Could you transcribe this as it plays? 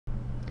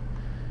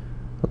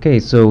Okay,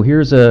 so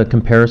here's a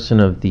comparison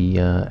of the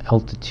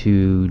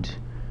altitude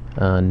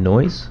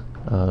noise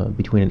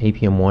between an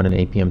APM1 and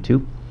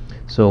APM2.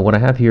 So what I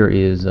have here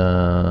is,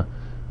 well,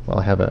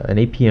 I have an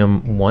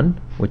APM1,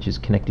 which is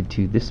connected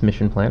to this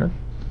mission planner,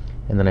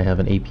 and then I have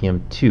an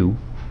APM2,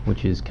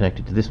 which is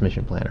connected to this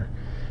mission planner.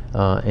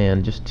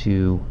 And just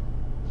to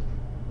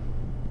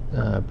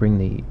bring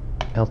the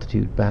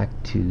altitude back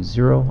to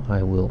 0,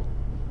 I will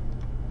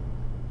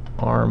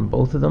arm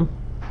both of them.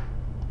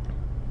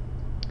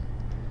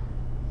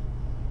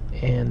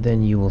 And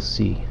then you will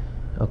see.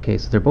 Okay,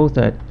 so they're both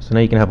at, so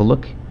now you can have a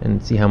look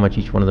and see how much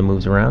each one of them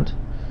moves around.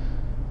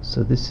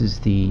 So this is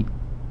the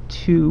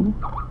 2,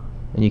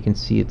 and you can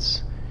see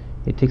it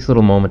takes a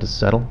little moment to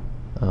settle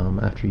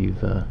after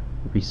you've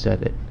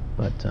reset it.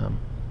 But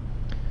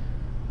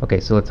okay,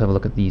 so let's have a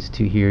look at these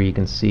two here. You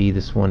can see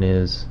this one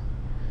is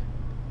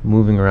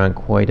moving around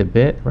quite a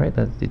bit, right?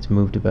 It's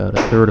moved about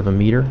 1/3 of a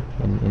meter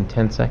in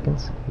 10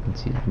 seconds. You can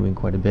see it's moving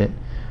quite a bit.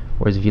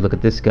 Whereas if you look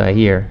at this guy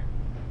here,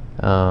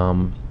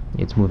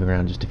 it's moving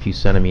around just a few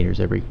centimeters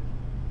every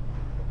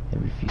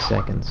few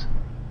seconds.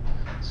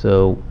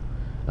 So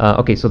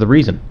okay, so the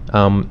reason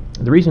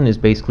is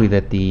basically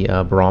that the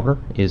barometer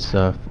is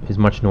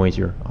much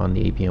noisier on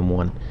the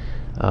APM1.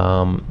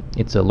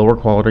 It's a lower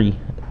quality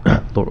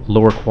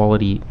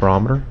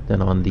barometer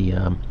than on the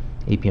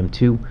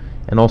APM2,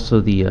 and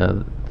also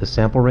the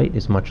sample rate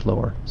is much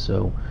lower.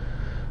 So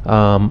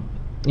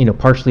you know,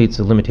 partially it's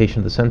a limitation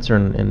of the sensor,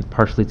 and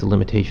partially it's a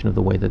limitation of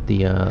the way that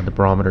the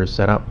barometer is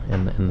set up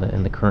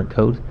and the current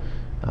code.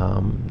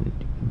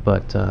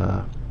 But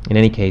in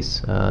any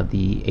case,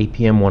 the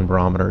APM1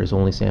 barometer is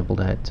only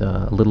sampled at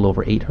a little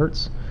over 8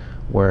 Hertz,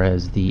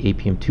 whereas the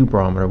APM2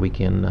 barometer we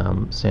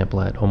can sample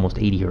at almost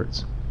 80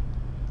 Hertz.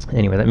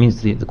 Anyway, that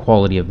means the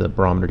quality of the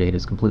barometer data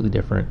is completely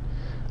different,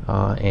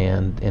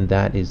 and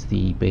that is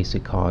the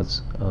basic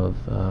cause of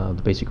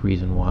the basic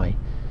reason why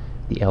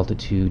the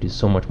altitude is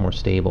so much more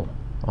stable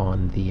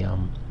on the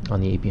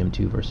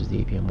APM2 versus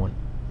the APM1.